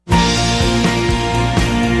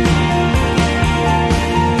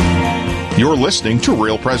You're listening to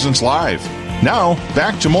Real Presence Live. Now,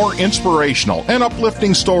 back to more inspirational and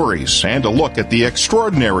uplifting stories and a look at the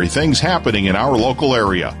extraordinary things happening in our local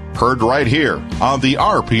area. Heard right here on the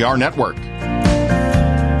RPR Network.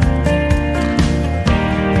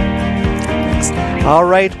 All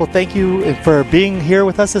right. Well, thank you for being here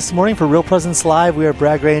with us this morning for Real Presence Live. We are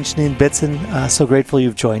Brad Gray and Janine Bitson. So grateful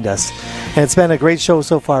you've joined us. And it's been a great show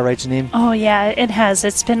so far, right, Janine? Oh, yeah, it has.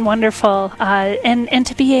 It's been wonderful. And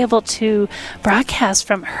to be able to broadcast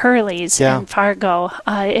from Hurley's in Fargo,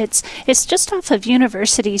 it's just off of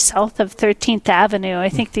University, south of 13th Avenue. I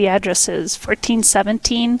think the address is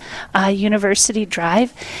 1417 University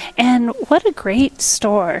Drive. And what a great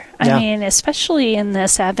store. I mean, especially in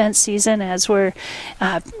this Advent season as we're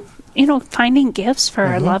finding gifts for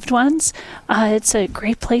our loved ones. It's a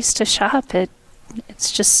great place to shop.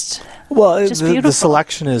 It's just beautiful. The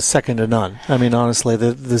selection is second to none. I mean, honestly,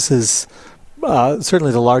 this is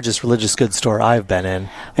certainly the largest religious goods store I've been in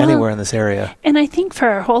anywhere in this area. And I think for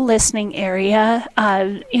our whole listening area,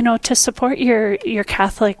 to support your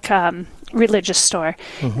Catholic religious store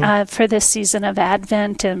for this season of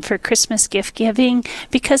Advent and for Christmas gift giving,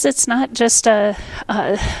 because it's not just a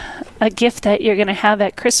gift that you're going to have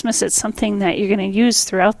at Christmas. It's something that you're going to use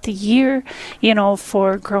throughout the year,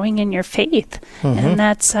 for growing in your faith. And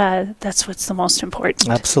that's what's the most important.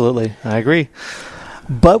 Absolutely. I agree.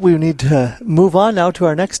 But we need to move on now to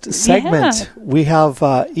our next segment. Yeah. We have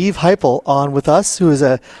Eve Heipel on with us, who is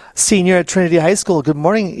a senior at Trinity High School. Good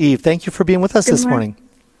morning, Eve. Thank you for being with us this morning.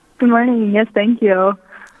 Good morning. Yes, thank you.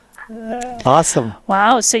 Awesome.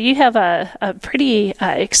 Wow. So you have a pretty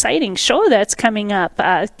exciting show that's coming up.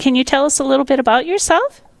 Can you tell us a little bit about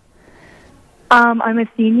yourself? I'm a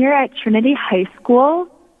senior at Trinity High School,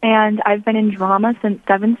 and I've been in drama since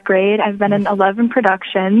 7th grade. I've been in 11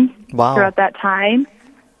 productions throughout that time.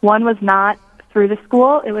 One was not through the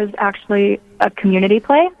school. It was actually a community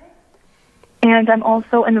play. And I'm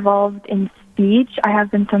also involved in speech. I have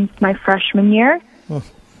been since my freshman year.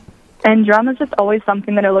 And drama is just always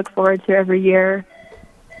something that I look forward to every year.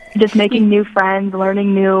 Just making new friends,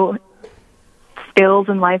 learning new skills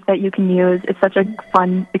in life that you can use. It's such a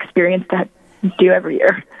fun experience to do every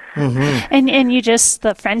year. And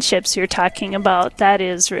the friendships you're talking about, that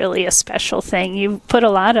is really a special thing. You put a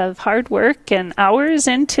lot of hard work and hours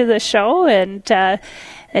into the show, and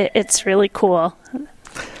it's really cool.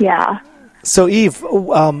 Yeah. So, Eve,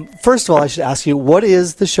 first of all, I should ask you, what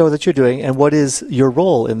is the show that you're doing, and what is your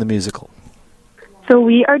role in the musical? So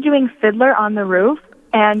we are doing Fiddler on the Roof,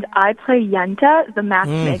 and I play Yenta, the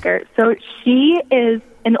matchmaker. So she is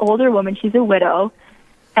an older woman. She's a widow,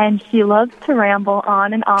 and she loves to ramble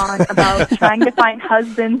on and on about trying to find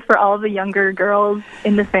husbands for all the younger girls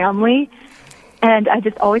in the family. And I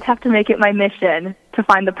just always have to make it my mission to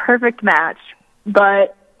find the perfect match.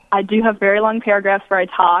 But I do have very long paragraphs where I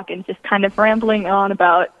talk and just kind of rambling on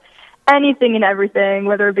about anything and everything,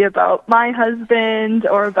 whether it be about my husband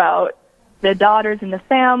or about the daughters in the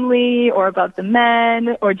family or about the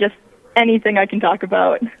men or just anything I can talk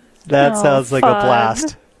about. That sounds like a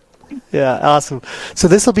blast. Yeah, awesome. So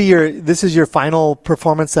this is your final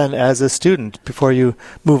performance then as a student before you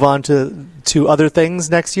move on to other things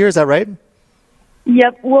next year, is that right?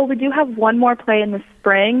 Yep. Well, we do have one more play in the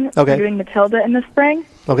spring. Okay. We're doing Matilda in the spring.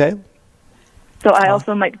 Okay. So I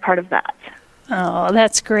also might be part of that. Oh,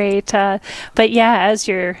 that's great. But yeah, as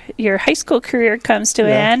your high school career comes to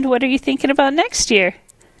an end, what are you thinking about next year?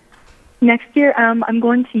 Next year, I'm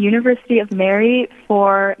going to University of Mary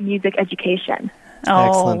for music education. Oh,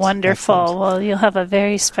 Excellent. wonderful. Excellent. Well, you'll have a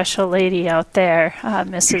very special lady out there,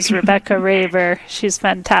 Mrs. Rebecca Raver. She's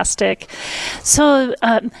fantastic. So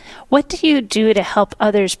what do you do to help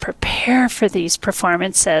others prepare for these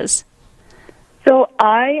performances? So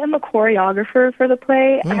I am a choreographer for the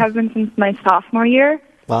play. I have been since my sophomore year.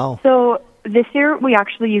 Wow. So this year we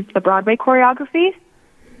actually used the Broadway choreography.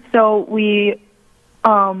 So we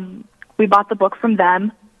bought the book from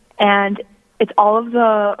them, and it's all of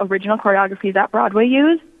the original choreography that Broadway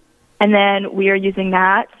used, and then we are using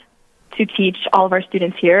that to teach all of our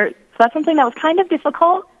students here. So that's something that was kind of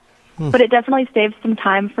difficult, but it definitely saved some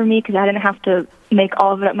time for me because I didn't have to make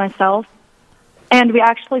all of it myself. And we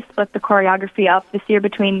actually split the choreography up this year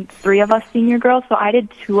between 3 of us senior girls. So I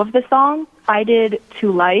did 2 of the songs. I did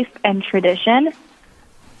To Life and Tradition.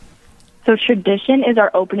 So Tradition is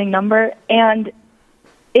our opening number, and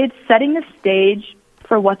it's setting the stage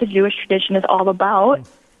for what the Jewish tradition is all about,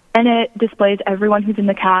 and it displays everyone who's in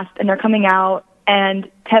the cast, and they're coming out,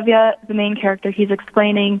 and Tevye, the main character, he's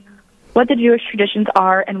explaining what the Jewish traditions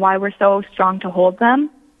are and why we're so strong to hold them.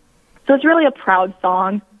 So it's really a proud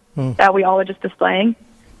song that we all are just displaying.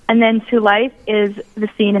 And then To Life is the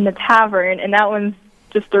scene in the tavern, and that one's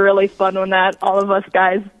just a really fun one that all of us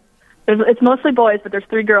guys, it's mostly boys, but there's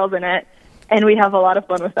 3 girls in it, and we have a lot of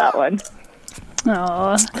fun with that one.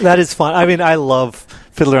 Oh, that is fun. I mean, I love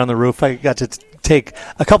Fiddler on the Roof. I got to take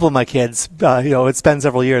a couple of my kids. It's been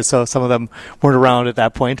several years, so some of them weren't around at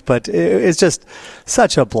that point. But it's just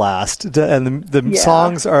such a blast, and the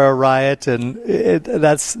songs are a riot. And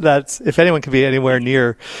that's if anyone can be anywhere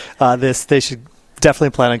near this, they should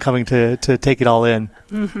definitely plan on coming to take it all in.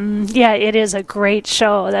 Mm-hmm. Yeah, it is a great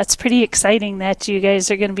show. That's pretty exciting that you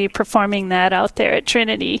guys are going to be performing that out there at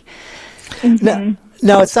Trinity. Mm-hmm.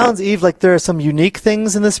 Now, it sounds, Eve, like there are some unique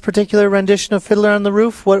things in this particular rendition of Fiddler on the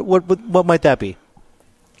Roof. What might that be?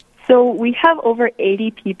 So we have over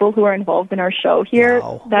 80 people who are involved in our show here.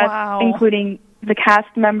 Wow. That's including the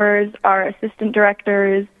cast members, our assistant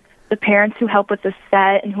directors, the parents who help with the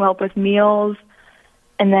set and who help with meals,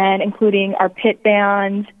 and then including our pit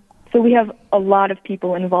band. So we have a lot of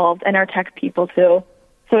people involved, and our tech people too.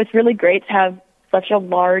 So it's really great to have such a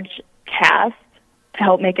large cast to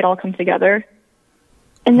help make it all come together.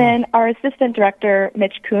 And then our assistant director,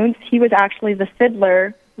 Mitch Kuntz, he was actually the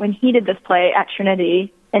fiddler when he did this play at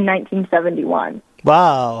Trinity in 1971.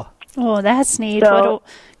 Wow. Oh, that's neat. So, what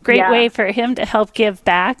a great way for him to help give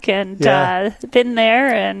back and been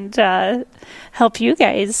there and help you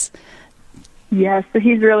guys. Yes, so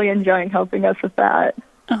he's really enjoying helping us with that.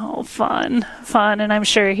 Oh, fun. And I'm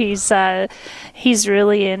sure he's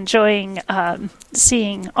really enjoying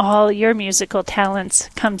seeing all your musical talents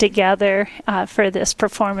come together for this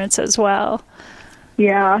performance as well.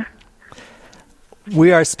 Yeah.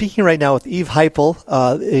 We are speaking right now with Eve Heipel,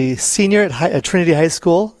 a senior at Trinity High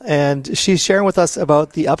School, and she's sharing with us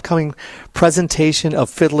about the upcoming presentation of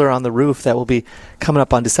Fiddler on the Roof that will be coming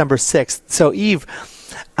up on December 6th. So, Eve,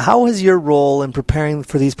 how has your role in preparing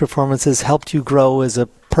for these performances helped you grow as a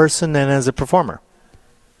person and as a performer?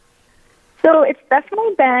 So it's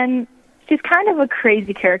definitely been, she's kind of a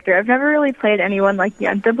crazy character. I've never really played anyone like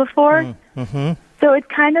Yenta before. Mm-hmm. So it's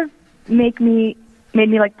kind of made me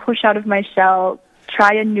like push out of my shell,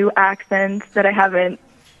 try a new accent that I haven't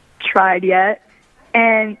tried yet.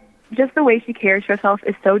 And just the way she carries herself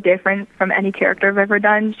is so different from any character I've ever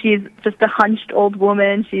done. She's just a hunched old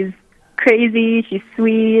woman. She's crazy. She's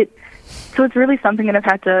sweet. So it's really something that I've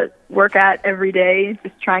had to work at every day,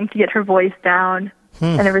 just trying to get her voice down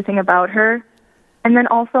and everything about her. And then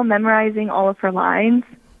also memorizing all of her lines.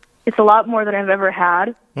 It's a lot more than I've ever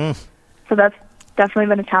had. So that's definitely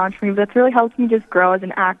been a challenge for me, but it's really helped me just grow as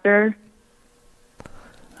an actor.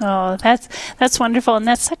 Oh, that's wonderful, and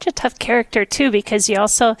that's such a tough character too, because you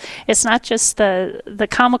also, it's not just the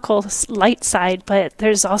comical light side, but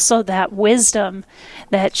there's also that wisdom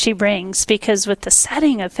that she brings, because with the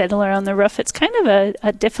setting of Fiddler on the Roof, it's kind of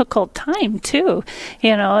a difficult time too,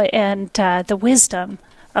 and the wisdom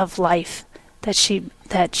of life that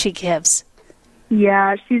she gives.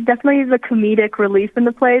 Yeah, she's definitely the comedic relief in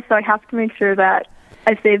the play, so I have to make sure that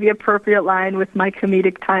I say the appropriate line with my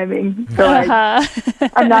comedic timing, so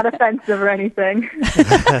I'm not offensive or anything.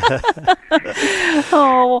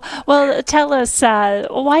 Oh, well, tell us,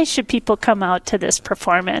 why should people come out to this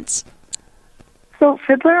performance? So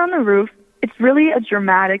Fiddler on the Roof, it's really a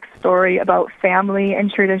dramatic story about family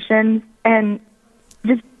and tradition, and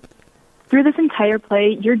just through this entire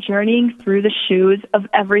play, you're journeying through the shoes of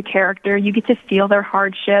every character. You get to feel their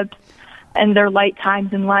hardships and their light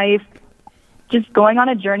times in life. Just going on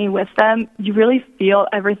a journey with them, you really feel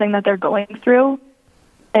everything that they're going through.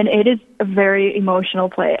 And it is a very emotional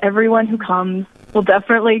play. Everyone who comes will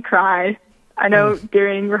definitely cry. I know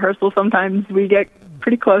during rehearsal sometimes we get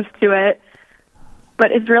pretty close to it.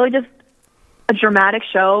 But it's really just a dramatic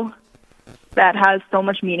show that has so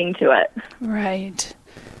much meaning to it. Right.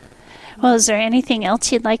 Well, is there anything else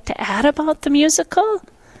you'd like to add about the musical?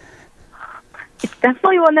 It's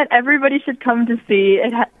definitely one that everybody should come to see.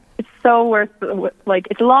 It's so worth,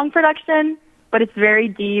 it's a long production, but it's very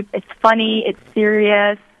deep. It's funny. It's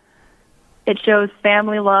serious. It shows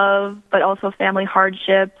family love, but also family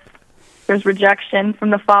hardships. There's rejection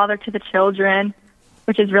from the father to the children,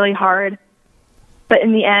 which is really hard. But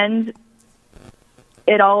in the end,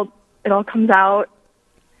 it all comes out.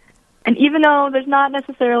 And even though there's not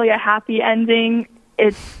necessarily a happy ending,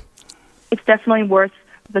 it's definitely worth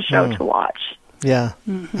the show to watch. Yeah,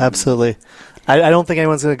 absolutely. I don't think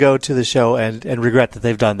anyone's going to go to the show and regret that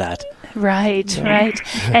they've done that. Right.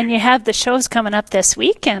 And you have the shows coming up this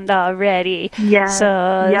weekend already. Yeah.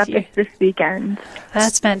 So it's this weekend.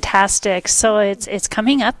 That's fantastic. So it's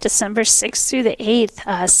coming up December 6th through the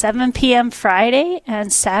 8th, 7 p.m. Friday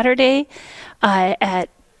and Saturday at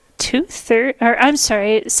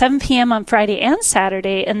 7 p.m. on Friday and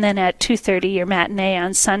Saturday, and then at 2:30 your matinee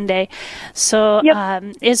on Sunday. So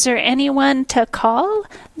is there anyone to call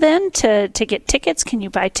then to get tickets? Can you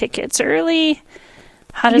buy tickets early?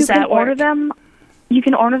 How does that work? You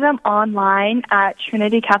can order them online at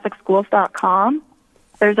trinitycatholicschools.com.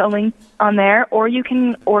 There's a link on there, or you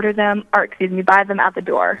can buy them at the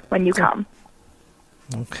door when you come.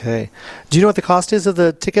 Okay. Do you know what the cost is of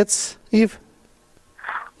the tickets, Eve?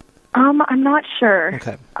 I'm not sure.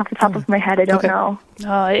 Okay. Off the top of my head, I don't know.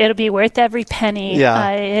 Oh, it'll be worth every penny.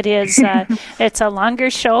 Yeah. It is. It's a longer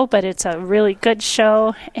show, but it's a really good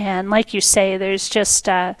show. And like you say, there's just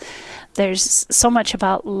there's so much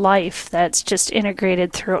about life that's just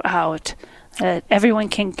integrated throughout. Everyone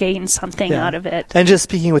can gain something out of it. And just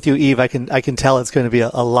speaking with you, Eve, I can tell it's going to be a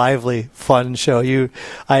lively, fun show.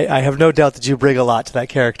 I have no doubt that you bring a lot to that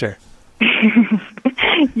character.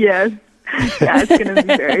 Yes. Yeah, it's going to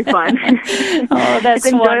be very fun. Oh, that's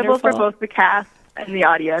it's enjoyable wonderful. for both the cast and the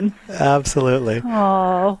audience. Absolutely.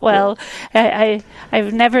 Oh, well,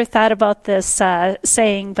 I've never thought about this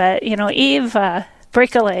saying, but, Eve,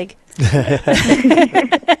 break a leg.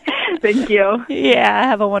 Thank you. Yeah,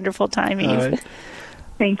 have a wonderful time, Eve. All right.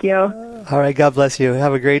 Thank you. All right, God bless you.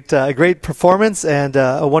 Have a great performance and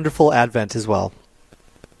a wonderful Advent as well.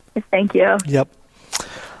 Thank you. Yep.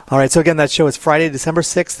 All right, so again, that show is Friday, December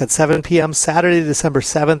 6th at 7 p.m., Saturday, December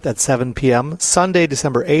 7th at 7 p.m., Sunday,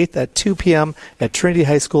 December 8th at 2 p.m. at Trinity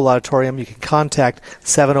High School Auditorium. You can contact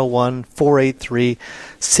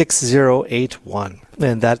 701-483-6081.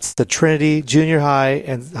 And that's the Trinity Junior High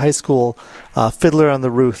and High School Fiddler on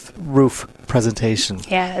the Roof presentation.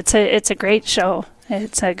 Yeah, it's a great show.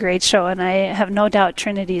 It's a great show, and I have no doubt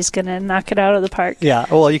Trinity's going to knock it out of the park. Yeah,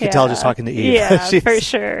 well, you can tell just talking to Eve. Yeah, for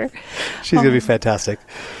sure. She's going to be fantastic.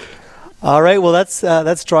 All right, well,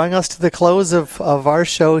 that's drawing us to the close of our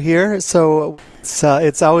show here. So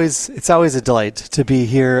it's always a delight to be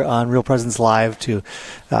here on Real Presence Live to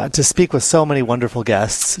speak with so many wonderful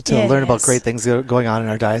guests, to learn about great things going on in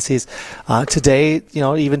our diocese. Today,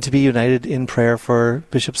 even to be united in prayer for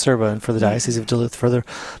Bishop Serba and for the Diocese of Duluth, for the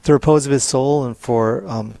repose of his soul, and for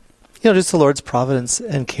just the Lord's providence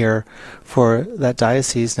and care for that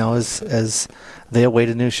diocese now as they await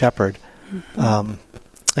a new shepherd. Mm-hmm.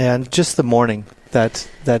 And just the mourning that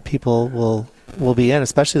people will be in,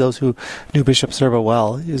 especially those who knew Bishop Serba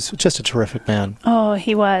well. He was just a terrific man. Oh,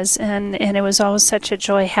 he was, and it was always such a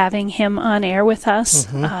joy having him on air with us.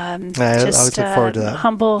 Mm-hmm. I always look forward to that.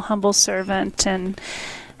 Humble servant, and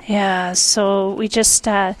so we just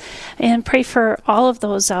and pray for all of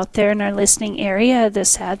those out there in our listening area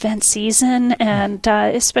this Advent season, and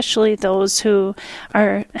especially those who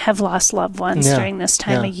have lost loved ones during this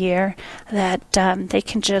time of year, that they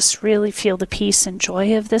can just really feel the peace and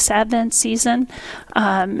joy of this Advent season,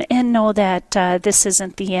 and know that this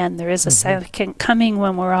isn't the end. There is a second coming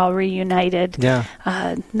when we're all reunited,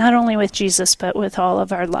 not only with Jesus, but with all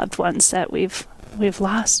of our loved ones that we've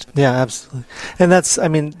lost. Yeah, absolutely. And that's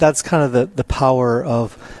kind of the power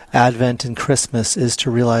of Advent and Christmas, is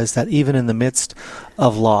to realize that even in the midst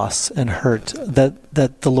of loss and hurt, that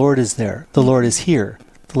the Lord is there. The Lord is here.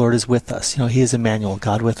 The Lord is with us. He is Emmanuel,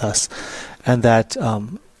 God with us. And that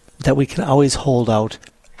we can always hold out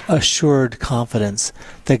assured confidence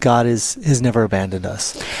that God has never abandoned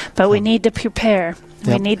us. But we need to prepare.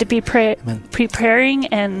 We need to be preparing,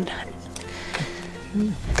 and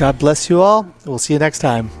God bless you all. We'll see you next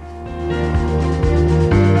time.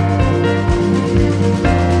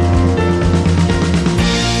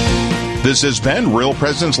 This has been Real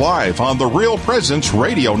Presence Live on the Real Presence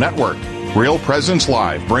Radio Network. Real Presence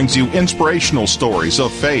Live brings you inspirational stories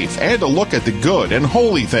of faith and a look at the good and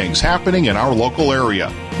holy things happening in our local area.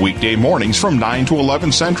 Weekday mornings from 9 to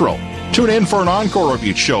 11 Central. Tune in for an encore of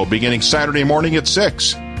each show beginning Saturday morning at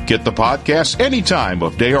 6. Get the podcast any time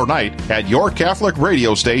of day or night at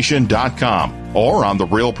yourcatholicradiostation.com or on the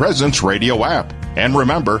Real Presence Radio app. And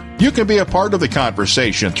remember, you can be a part of the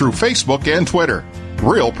conversation through Facebook and Twitter.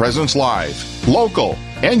 Real Presence Live. Local,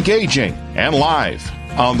 engaging, and live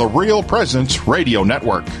on the Real Presence Radio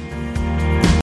Network.